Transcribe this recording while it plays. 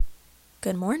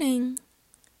Good morning.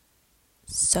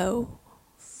 So,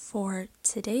 for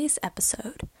today's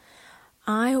episode,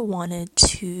 I wanted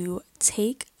to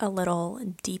take a little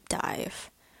deep dive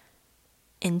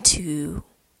into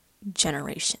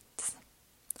generations.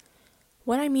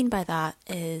 What I mean by that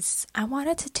is I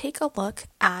wanted to take a look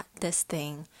at this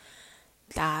thing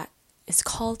that is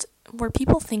called where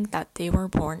people think that they were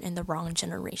born in the wrong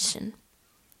generation.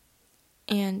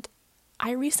 And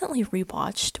I recently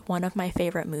rewatched one of my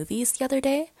favorite movies the other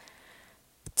day.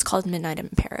 It's called Midnight in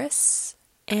Paris,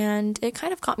 and it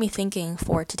kind of got me thinking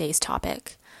for today's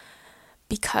topic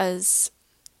because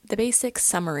the basic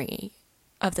summary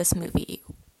of this movie,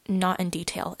 not in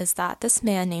detail, is that this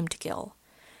man named Gil,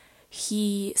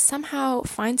 he somehow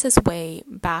finds his way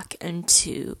back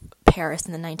into Paris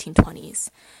in the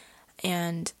 1920s.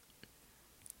 And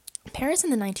Paris in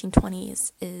the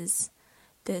 1920s is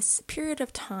this period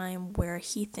of time where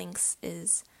he thinks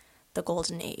is the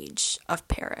golden age of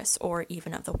Paris or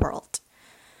even of the world.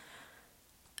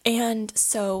 And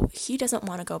so he doesn't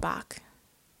want to go back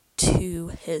to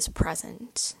his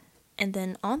present. And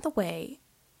then on the way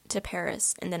to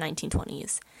Paris in the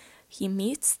 1920s, he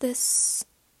meets this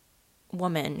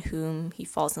woman whom he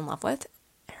falls in love with.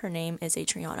 Her name is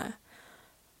Adriana.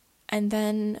 And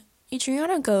then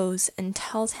Adriana goes and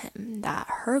tells him that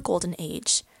her golden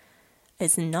age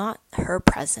is not her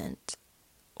present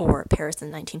or Paris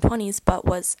in the 1920s, but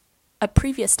was a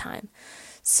previous time.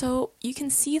 So you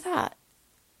can see that.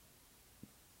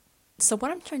 So what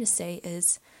I'm trying to say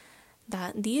is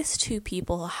that these two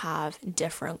people have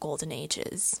different golden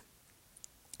ages.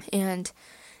 And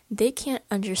they can't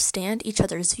understand each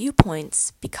other's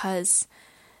viewpoints because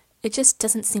it just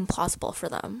doesn't seem plausible for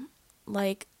them.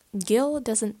 Like, Gil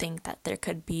doesn't think that there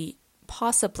could be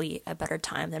possibly a better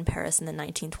time than Paris in the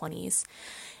 1920s.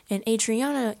 And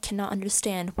Adriana cannot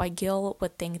understand why Gil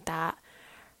would think that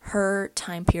her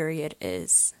time period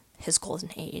is his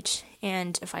golden age,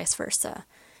 and vice versa.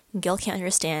 Gil can't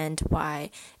understand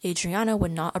why Adriana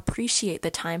would not appreciate the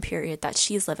time period that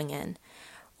she's living in,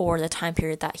 or the time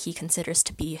period that he considers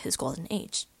to be his golden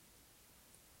age.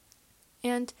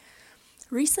 And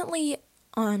recently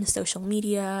on social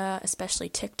media, especially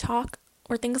TikTok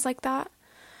or things like that,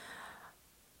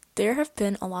 there have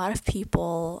been a lot of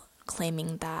people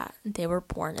claiming that they were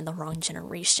born in the wrong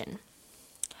generation.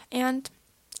 And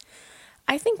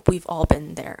I think we've all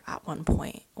been there at one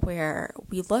point where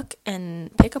we look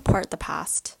and pick apart the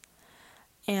past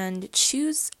and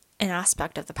choose an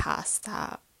aspect of the past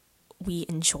that we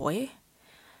enjoy.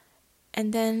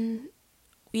 And then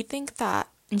we think that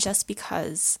just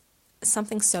because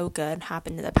something so good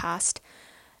happened in the past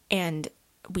and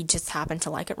we just happen to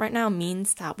like it right now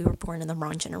means that we were born in the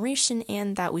wrong generation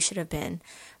and that we should have been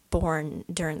born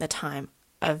during the time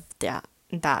of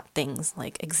that thing's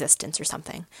like existence or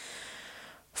something.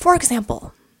 For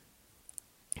example,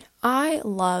 I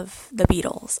love the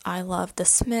Beatles. I love the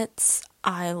Smiths.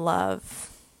 I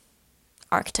love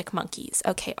Arctic Monkeys.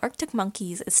 Okay, Arctic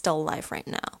Monkeys is still alive right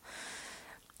now.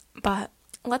 But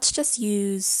let's just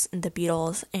use the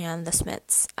Beatles and the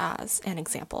Smiths as an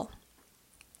example.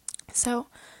 So,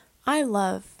 I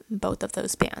love both of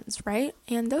those bands, right?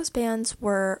 And those bands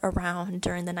were around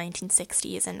during the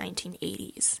 1960s and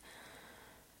 1980s.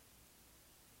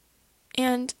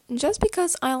 And just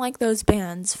because I like those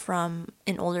bands from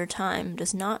an older time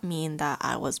does not mean that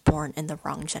I was born in the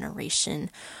wrong generation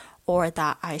or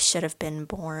that I should have been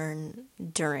born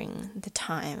during the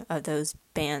time of those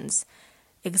bands'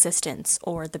 existence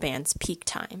or the band's peak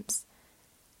times.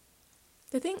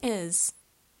 The thing is,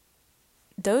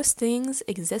 those things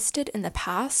existed in the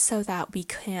past so that we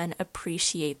can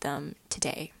appreciate them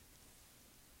today.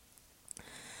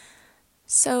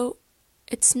 So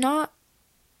it's not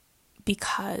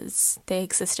because they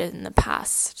existed in the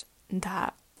past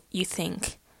that you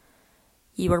think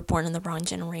you were born in the wrong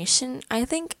generation. I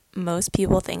think most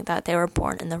people think that they were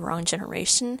born in the wrong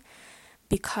generation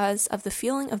because of the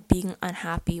feeling of being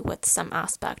unhappy with some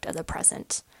aspect of the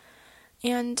present.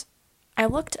 And I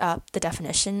looked up the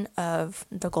definition of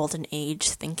the Golden Age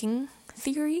thinking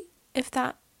theory, if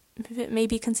it may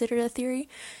be considered a theory.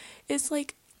 It's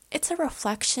a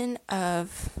reflection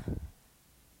of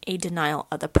a denial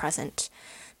of the present.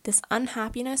 This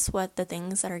unhappiness with the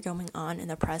things that are going on in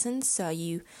the present, so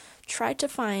you try to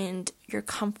find your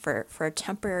comfort for a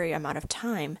temporary amount of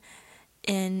time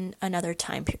in another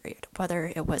time period, whether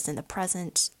it was in the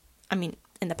past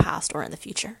or in the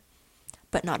future.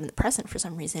 But not in the present for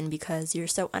some reason, because you're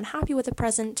so unhappy with the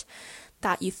present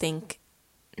that you think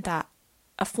that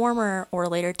a former or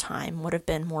later time would have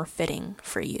been more fitting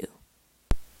for you.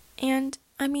 And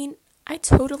I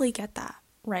totally get that,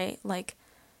 right? Like,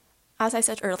 as I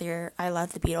said earlier, I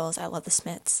love the Beatles, I love the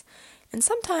Smiths. And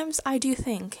sometimes I do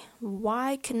think,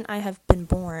 why couldn't I have been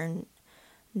born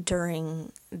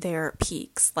during their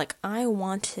peaks? Like, I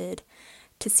wanted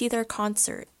to see their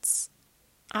concerts.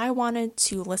 I wanted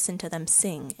to listen to them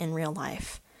sing in real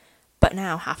life. But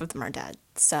now half of them are dead,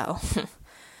 so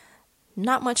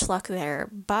not much luck there.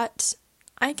 But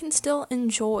I can still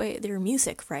enjoy their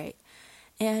music, right?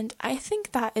 And I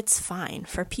think that it's fine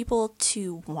for people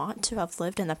to want to have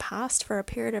lived in the past for a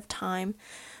period of time,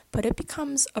 but it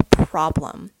becomes a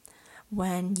problem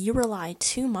when you rely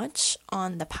too much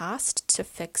on the past to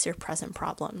fix your present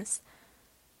problems.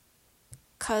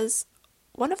 Because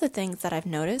one of the things that I've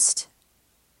noticed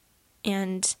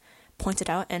and pointed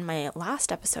out in my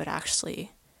last episode,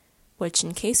 actually, which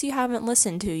in case you haven't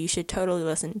listened to, you should totally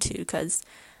listen to, because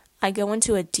I go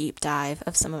into a deep dive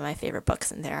of some of my favorite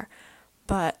books in there.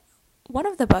 But one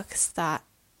of the books that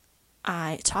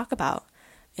I talk about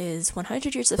is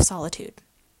 100 Years of Solitude.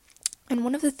 And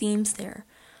one of the themes there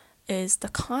is the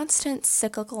constant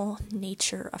cyclical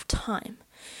nature of time.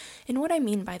 And what I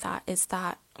mean by that is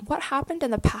that what happened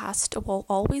in the past will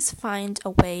always find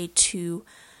a way to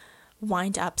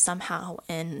wind up somehow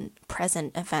in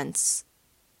present events.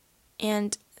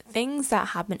 And things that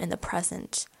happen in the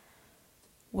present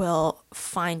will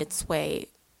find its way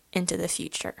into the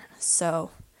future.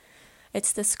 So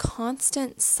it's this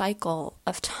constant cycle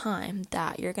of time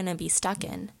that you're going to be stuck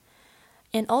in.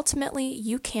 And ultimately,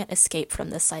 you can't escape from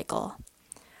this cycle.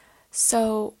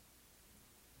 So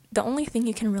the only thing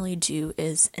you can really do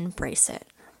is embrace it.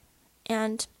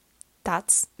 And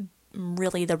that's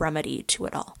really the remedy to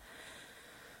it all.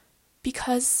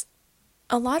 Because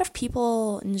a lot of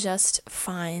people just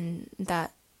find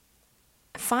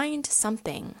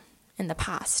something in the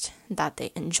past that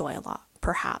they enjoy a lot.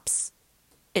 Perhaps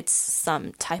it's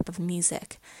some type of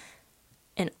music,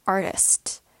 an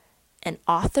artist, an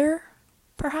author,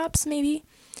 perhaps, maybe,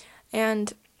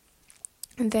 and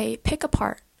they pick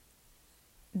apart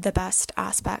the best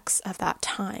aspects of that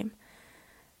time,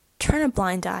 turn a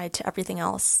blind eye to everything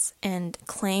else, and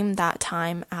claim that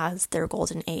time as their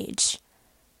golden age.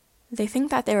 They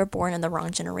think that they were born in the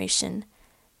wrong generation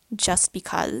just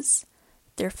because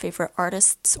their favorite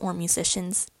artists or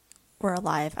musicians were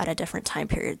alive at a different time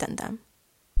period than them.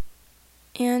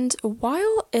 And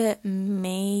while it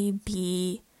may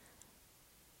be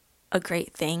a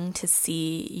great thing to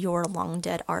see your long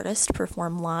dead artist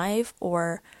perform live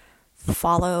or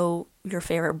follow your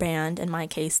favorite band, in my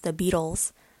case the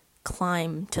Beatles,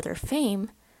 climb to their fame,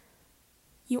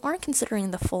 you aren't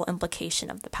considering the full implication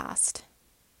of the past.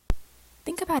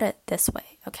 Think about it this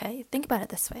way, okay? Think about it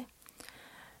this way.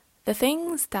 The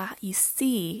things that you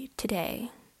see today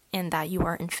and that you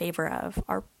are in favor of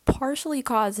are partially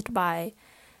caused by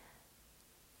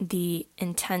the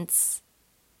intense,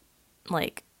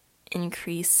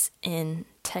 increase in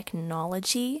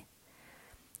technology,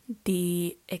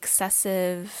 the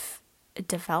excessive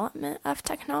development of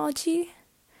technology,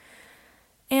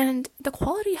 and the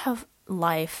quality of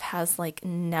life has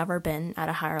never been at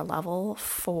a higher level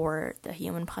for the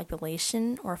human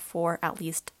population, or for at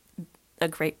least a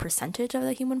great percentage of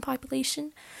the human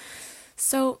population.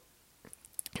 So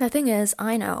the thing is,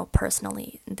 I know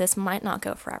personally, this might not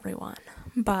go for everyone,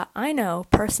 but I know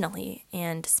personally,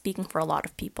 and speaking for a lot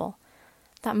of people,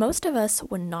 that most of us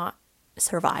would not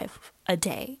survive a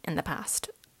day in the past.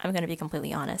 I'm going to be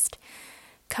completely honest,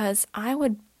 because I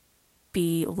would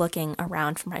be looking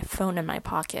around for my phone in my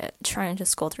pocket, trying to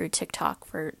scroll through TikTok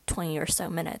for 20 or so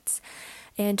minutes,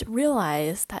 and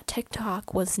realize that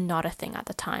TikTok was not a thing at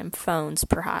the time. Phones,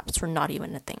 perhaps, were not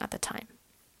even a thing at the time.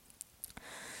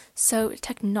 So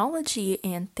technology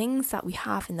and things that we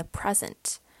have in the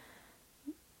present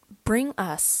bring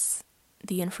us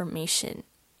the information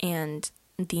and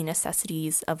the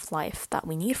necessities of life that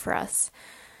we need for us.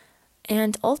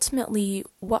 And ultimately,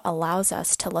 what allows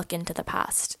us to look into the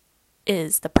past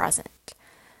is the present.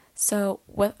 So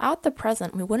without the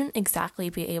present, we wouldn't exactly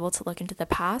be able to look into the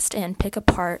past and pick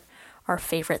apart our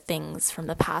favorite things from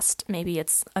the past. Maybe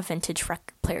it's a vintage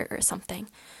record player or something.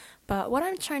 But what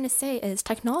I'm trying to say is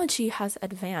technology has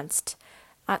advanced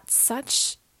at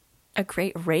such a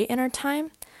great rate in our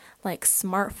time, like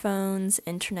smartphones,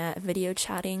 internet, video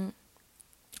chatting.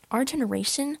 Our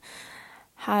generation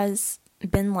has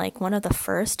been one of the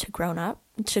first to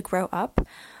grow up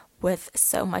with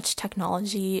so much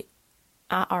technology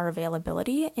at our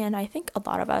availability, and I think a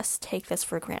lot of us take this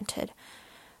for granted.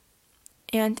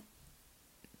 And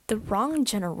the wrong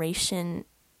generation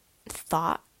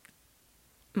thought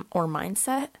or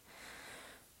mindset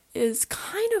is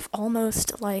kind of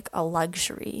almost like a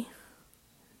luxury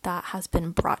that has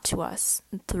been brought to us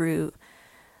through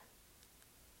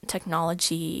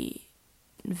technology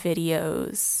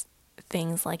videos,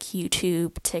 things like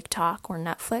YouTube, TikTok, or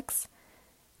Netflix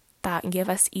that give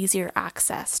us easier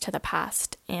access to the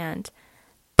past and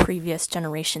previous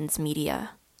generations'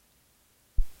 media.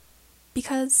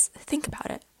 Because think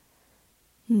about it.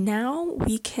 Now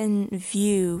we can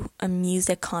view a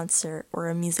music concert or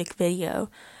a music video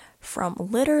from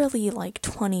literally like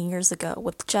 20 years ago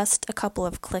with just a couple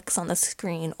of clicks on the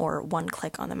screen or one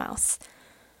click on the mouse.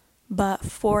 But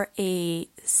for a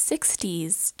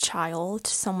 60s child,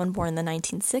 someone born in the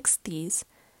 1960s,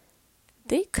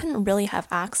 they couldn't really have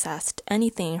access to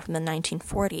anything from the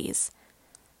 1940s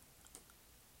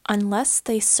unless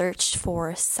they searched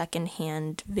for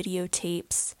secondhand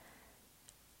videotapes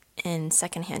in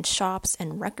secondhand shops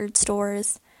and record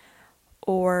stores,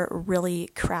 or really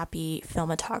crappy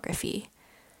filmography.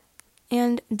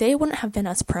 And they wouldn't have been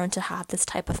as prone to have this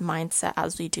type of mindset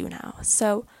as we do now.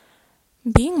 So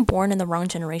being born in the wrong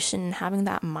generation and having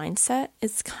that mindset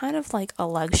is kind of like a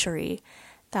luxury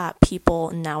that people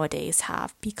nowadays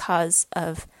have because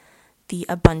of the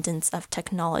abundance of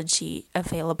technology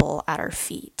available at our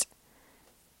feet.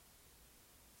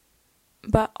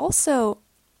 But also,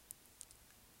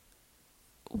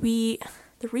 the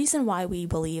reason why we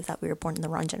believe that we were born in the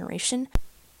wrong generation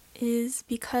is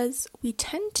because we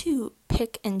tend to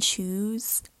pick and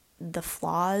choose the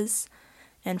flaws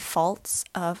and faults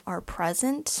of our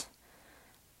present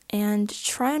and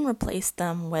try and replace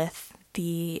them with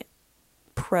the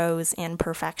pros and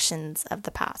perfections of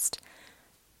the past.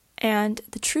 And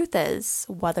the truth is,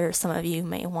 whether some of you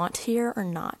may want to hear or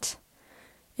not,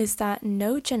 is that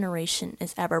no generation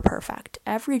is ever perfect.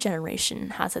 Every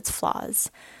generation has its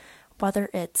flaws, whether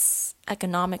it's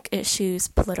economic issues,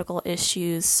 political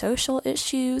issues, social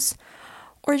issues,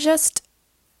 or just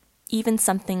even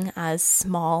something as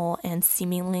small and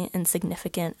seemingly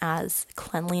insignificant as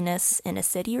cleanliness in a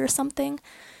city or something.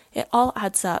 It all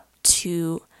adds up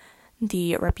to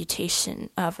the reputation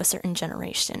of a certain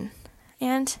generation.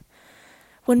 And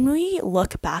when we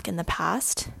look back in the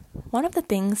past, one of the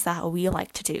things that we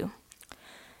like to do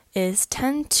is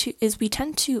we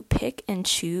tend to pick and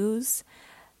choose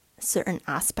certain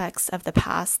aspects of the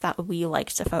past that we like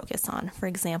to focus on. For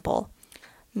example,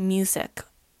 music,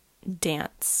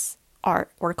 dance,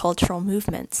 art, or cultural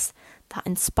movements that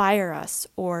inspire us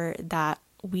or that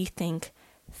we think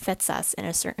fits us in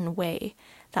a certain way,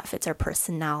 that fits our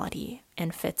personality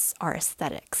and fits our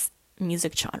aesthetics,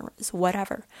 music genres,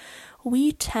 whatever.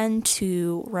 We tend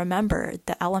to remember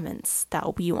the elements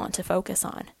that we want to focus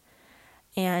on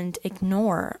and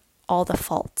ignore all the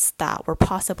faults that were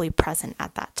possibly present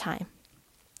at that time.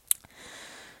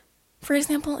 For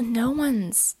example, no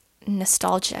one's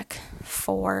nostalgic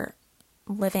for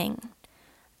living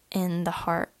in the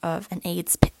heart of an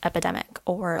AIDS epidemic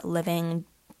or living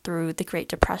through the Great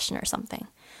Depression or something.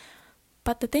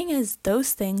 But the thing is,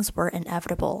 those things were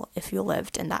inevitable if you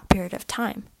lived in that period of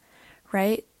time,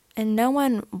 right? And no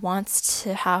one wants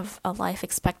to have a life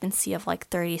expectancy of like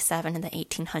 37 in the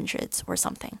 1800s or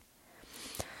something.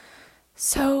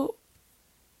 So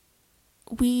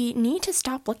we need to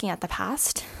stop looking at the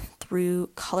past through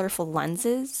colorful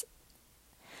lenses.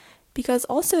 Because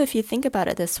also, if you think about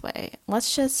it this way,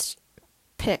 let's just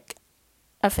pick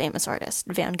a famous artist.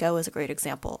 Van Gogh is a great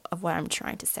example of what I'm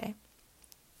trying to say.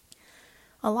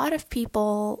 A lot of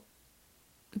people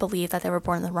believe that they were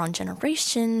born in the wrong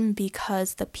generation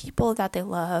because the people that they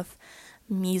love,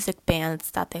 music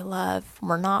bands that they love,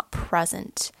 were not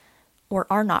present or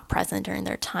are not present during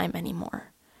their time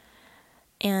anymore.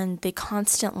 And they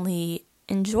constantly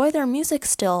enjoy their music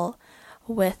still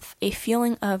with a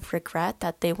feeling of regret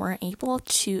that they weren't able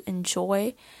to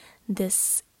enjoy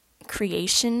this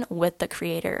creation with the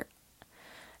creator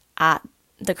at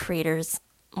the creator's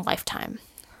lifetime.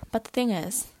 But the thing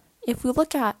is, if we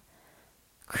look at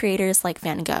creators like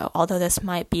Van Gogh, although this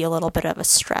might be a little bit of a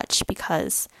stretch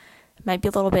because it might be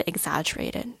a little bit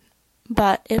exaggerated,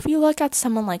 but if you look at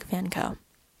someone like Van Gogh,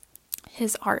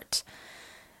 his art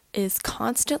is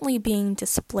constantly being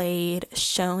displayed,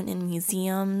 shown in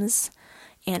museums,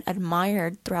 and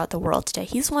admired throughout the world today.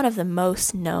 He's one of the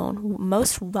most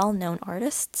well-known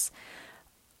artists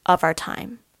of our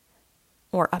time,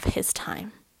 or of his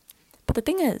time. But the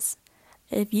thing is,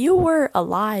 if you were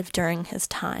alive during his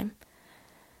time,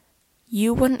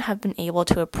 you wouldn't have been able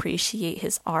to appreciate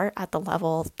his art at the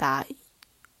level that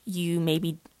you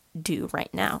maybe do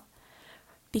right now.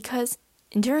 Because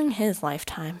during his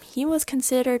lifetime, he was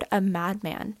considered a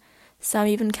madman. Some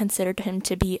even considered him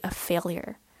to be a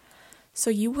failure. So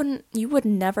you would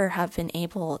never have been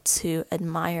able to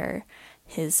admire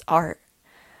his art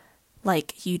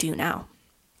like you do now.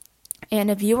 And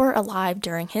if you were alive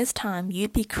during his time,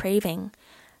 you'd be craving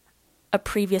a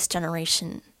previous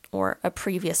generation or a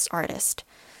previous artist.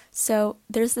 So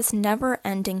there's this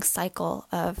never-ending cycle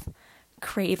of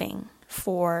craving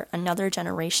for another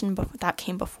generation that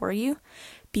came before you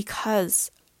because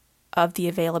of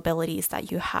the availabilities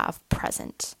that you have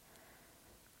present.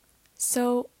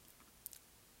 So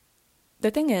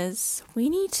the thing is, we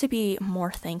need to be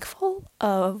more thankful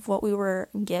of what we were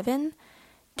given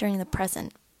during the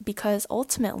present, because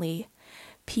ultimately,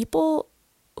 people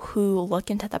who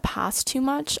look into the past too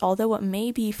much, although it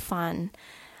may be fun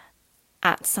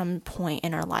at some point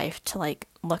in our life to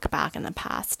look back in the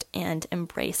past and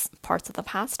embrace parts of the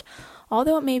past,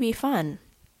 although it may be fun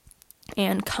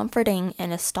and comforting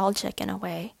and nostalgic in a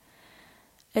way,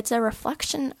 it's a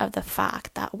reflection of the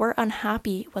fact that we're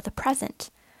unhappy with the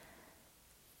present.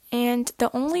 And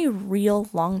the only real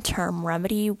long-term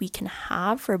remedy we can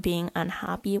have for being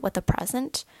unhappy with the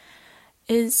present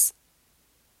is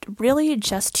really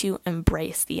just to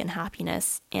embrace the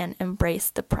unhappiness and embrace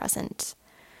the present.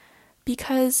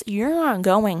 Because you're not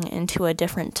going into a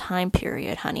different time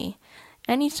period, honey,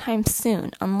 anytime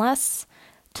soon, unless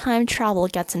time travel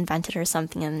gets invented or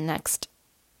something in the next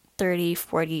 30,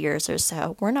 40 years or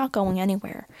so. We're not going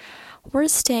anywhere. We're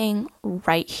staying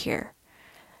right here.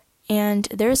 And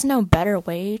there's no better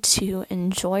way to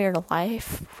enjoy your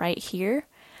life right here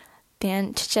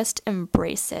than to just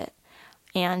embrace it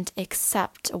and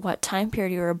accept what time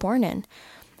period you were born in.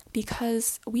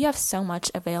 Because we have so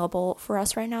much available for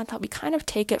us right now that we kind of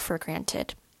take it for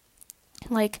granted.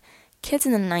 Like, kids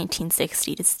in the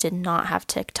 1960s did not have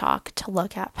TikTok to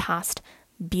look at past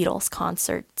Beatles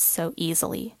concerts so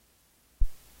easily.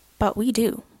 But we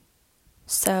do.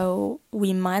 So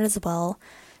we might as well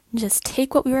just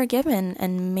take what we were given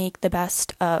and make the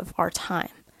best of our time.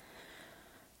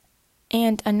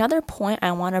 And another point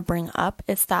I want to bring up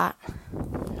is that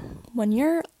when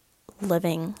you're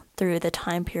living through the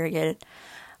time period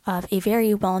of a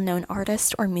very well-known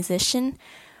artist or musician,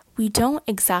 we don't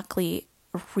exactly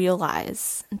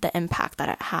realize the impact that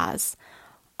it has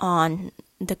on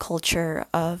the culture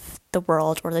of the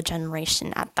world or the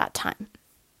generation at that time.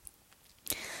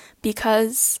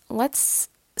 Because let's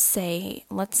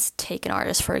take an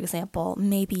artist, for example,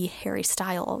 maybe Harry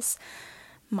Styles,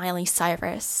 Miley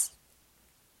Cyrus,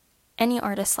 any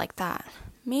artist like that.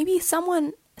 Maybe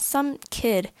some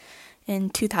kid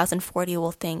in 2040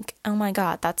 will think, oh my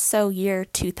god, that's so year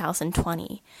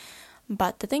 2020.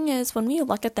 But the thing is, when we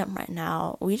look at them right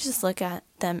now, we just look at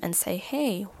them and say,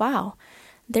 hey, wow,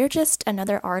 they're just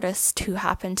another artist who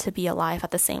happened to be alive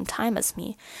at the same time as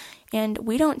me. And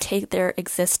we don't take their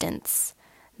existence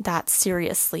that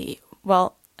seriously.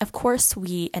 Well, of course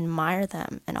we admire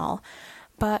them and all,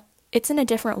 but it's in a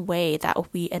different way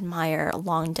that we admire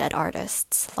long dead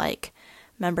artists like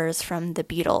members from the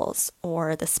Beatles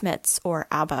or the Smiths or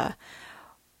ABBA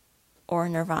or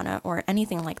Nirvana or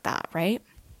anything like that, right?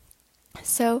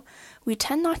 So we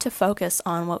tend not to focus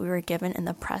on what we were given in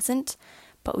the present,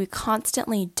 but we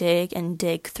constantly dig and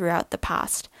dig throughout the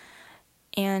past.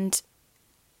 And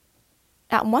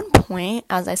at one point,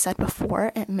 as I said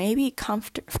before, it may be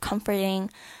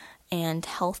comforting and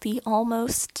healthy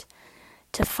almost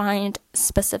to find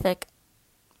specific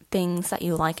things that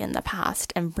you like in the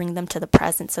past and bring them to the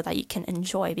present so that you can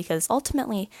enjoy, because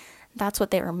ultimately that's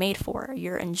what they were made for,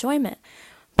 your enjoyment.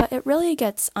 But it really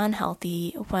gets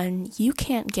unhealthy when you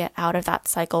can't get out of that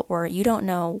cycle or you don't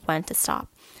know when to stop.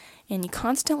 And you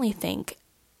constantly think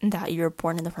that you were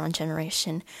born in the wrong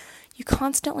generation. You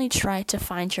constantly try to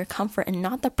find your comfort in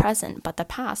not the present, but the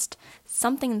past,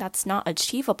 something that's not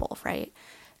achievable, right?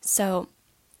 So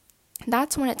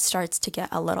that's when it starts to get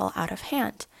a little out of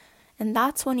hand. And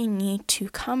that's when you need to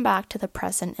come back to the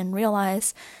present and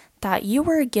realize that you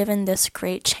were given this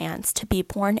great chance to be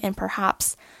born in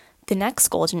perhaps the next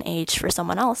golden age for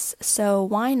someone else. So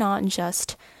why not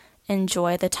just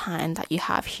enjoy the time that you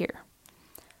have here?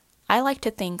 I like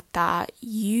to think that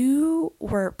you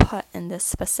were put in this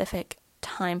specific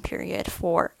time period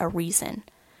for a reason,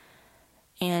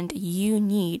 and you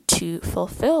need to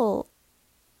fulfill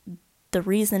the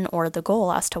reason or the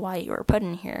goal as to why you were put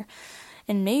in here.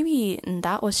 And maybe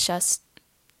that was just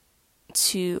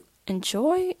to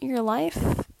enjoy your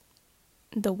life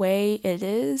the way it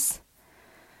is.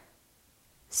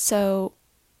 So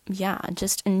yeah,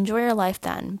 just enjoy your life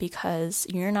then, because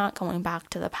you're not going back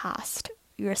to the past.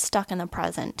 You're stuck in the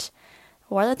present.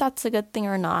 Whether that's a good thing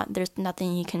or not, there's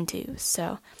nothing you can do.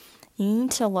 So you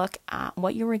need to look at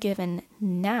what you were given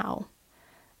now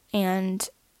and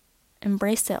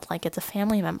embrace it like it's a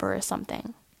family member or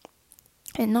something.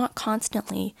 And not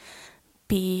constantly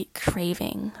be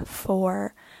craving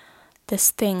for this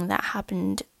thing that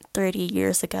happened 30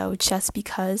 years ago just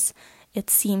because it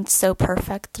seemed so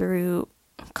perfect through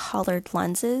colored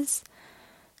lenses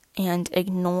and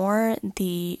ignore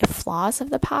the flaws of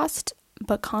the past,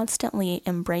 but constantly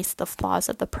embrace the flaws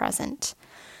of the present.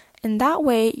 And that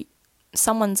way,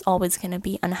 someone's always going to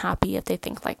be unhappy if they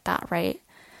think like that, right?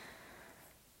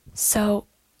 So,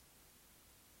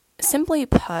 simply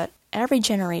put, every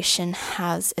generation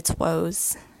has its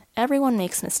woes. Everyone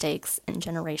makes mistakes in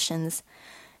generations,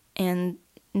 and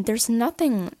there's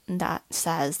nothing that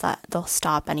says that they'll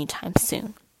stop anytime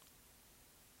soon.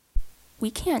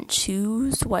 We can't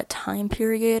choose what time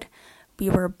period we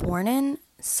were born in,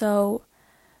 so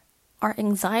our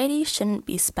anxiety shouldn't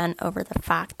be spent over the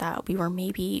fact that we were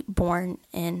maybe born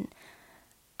in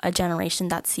a generation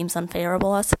that seems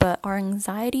unfavorable to us, but our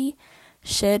anxiety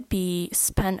should be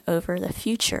spent over the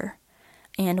future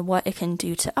and what it can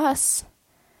do to us.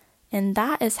 And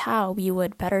that is how we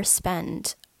would better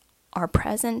spend our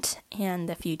present and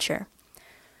the future.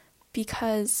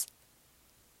 Because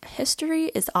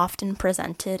history is often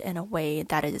presented in a way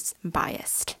that is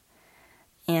biased.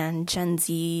 And Gen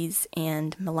Zs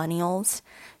and millennials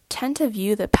tend to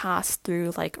view the past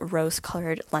through like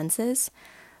rose-colored lenses,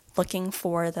 looking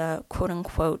for the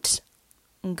quote-unquote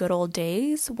good old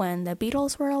days when the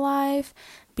Beatles were alive,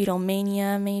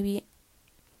 Beatlemania maybe,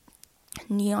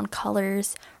 neon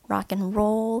colors, rock and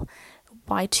roll,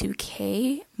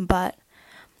 Y2K, but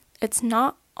it's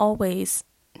not always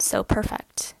so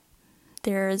perfect.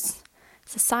 There's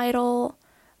societal,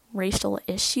 racial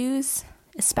issues,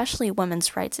 especially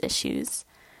women's rights issues.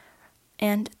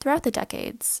 And throughout the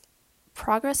decades,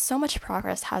 so much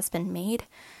progress has been made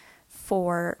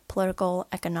for political,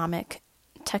 economic,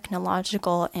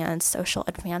 technological, and social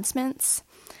advancements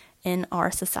in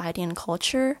our society and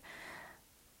culture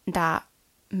that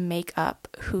make up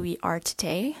who we are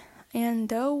today. And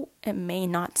though it may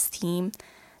not seem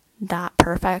that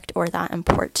perfect or that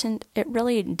important, it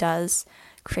really does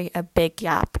create a big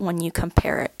gap when you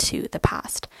compare it to the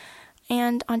past.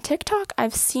 And on TikTok,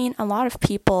 I've seen a lot of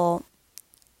people,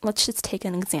 let's just take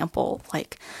an example,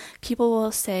 like people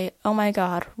will say, oh my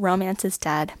God, romance is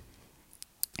dead.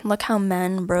 Look how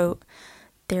men wrote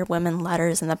their women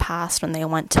letters in the past when they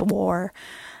went to war.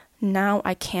 Now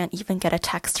I can't even get a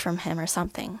text from him or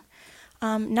something.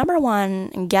 Number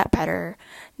one, get better.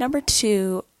 Number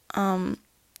two,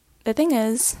 the thing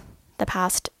is, the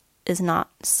past is not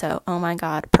so, oh my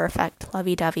God, perfect,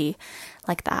 lovey-dovey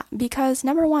like that. Because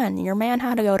number one, your man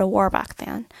had to go to war back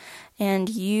then, and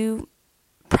you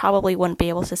probably wouldn't be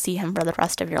able to see him for the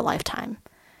rest of your lifetime.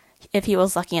 If he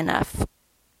was lucky enough,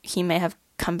 he may have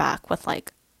come back with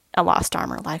like a lost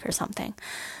arm or leg or something.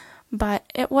 But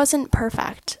it wasn't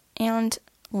perfect, and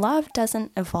love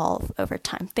doesn't evolve over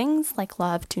time. Things like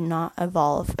love do not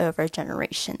evolve over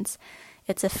generations.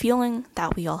 It's a feeling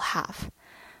that we all have,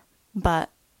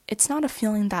 but it's not a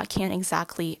feeling that can't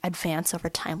exactly advance over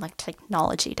time like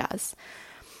technology does.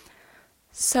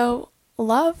 So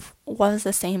love was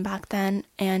the same back then,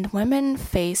 and women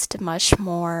faced much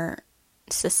more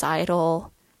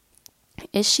societal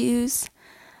issues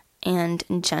and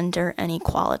gender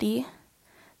inequality.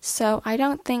 So I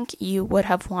don't think you would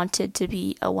have wanted to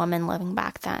be a woman living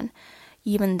back then,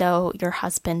 even though your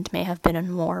husband may have been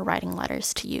in war writing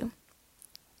letters to you.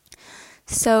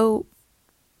 So,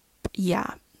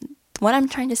 yeah, what I'm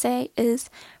trying to say is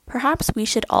perhaps we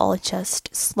should all just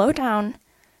slow down,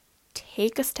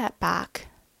 take a step back,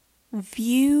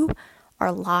 view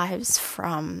our lives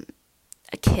from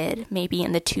a kid, maybe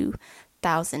in the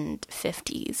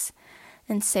 2050s,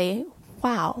 and say,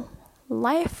 wow,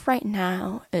 life right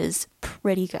now is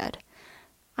pretty good.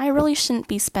 I really shouldn't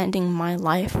be spending my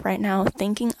life right now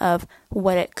thinking of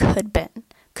what it could have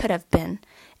been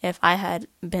if I had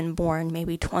been born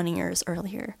maybe 20 years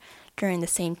earlier during the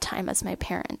same time as my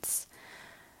parents.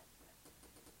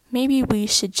 Maybe we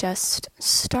should just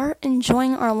start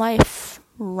enjoying our life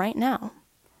right now.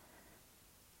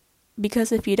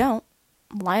 Because if you don't,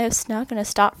 life's not going to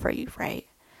stop for you, right?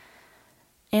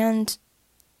 And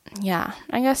yeah,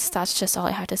 I guess that's just all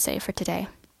I have to say for today.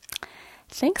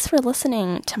 Thanks for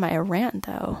listening to my rant,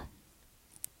 though.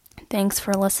 Thanks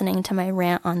for listening to my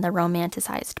rant on the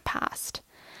romanticized past.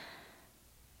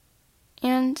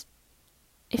 And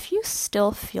if you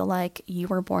still feel like you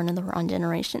were born in the wrong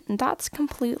generation, that's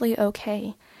completely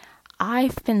okay.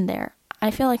 I've been there. I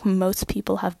feel like most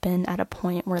people have been at a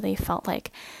point where they felt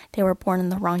like they were born in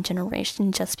the wrong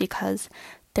generation just because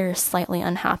they're slightly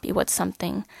unhappy with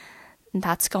something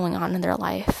that's going on in their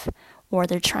life, or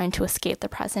they're trying to escape the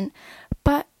present.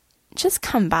 But just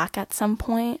come back at some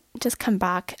point. Just come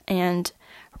back and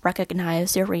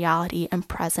recognize your reality and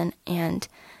present and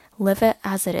live it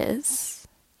as it is.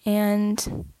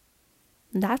 And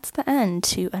that's the end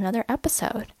to another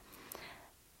episode.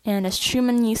 And as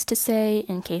Truman used to say,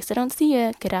 in case I don't see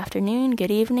you, good afternoon, good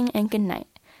evening, and good night.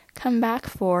 Come back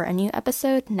for a new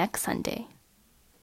episode next Sunday.